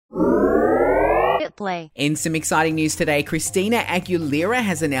Play. In some exciting news today, Christina Aguilera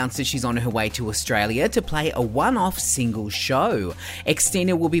has announced that she's on her way to Australia to play a one-off single show.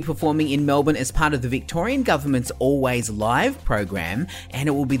 Christina will be performing in Melbourne as part of the Victorian Government's Always Live program, and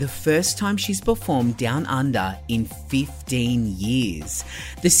it will be the first time she's performed down under in 15 years.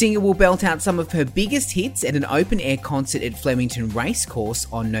 The singer will belt out some of her biggest hits at an open-air concert at Flemington Racecourse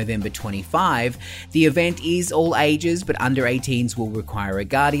on November 25. The event is all ages, but under 18s will require a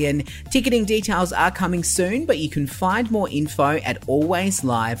guardian. Ticketing details are coming soon, but you can find more info at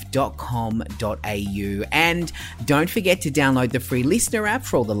alwayslive.com.au. And don't forget to download the free Listener app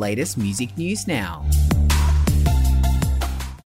for all the latest music news now.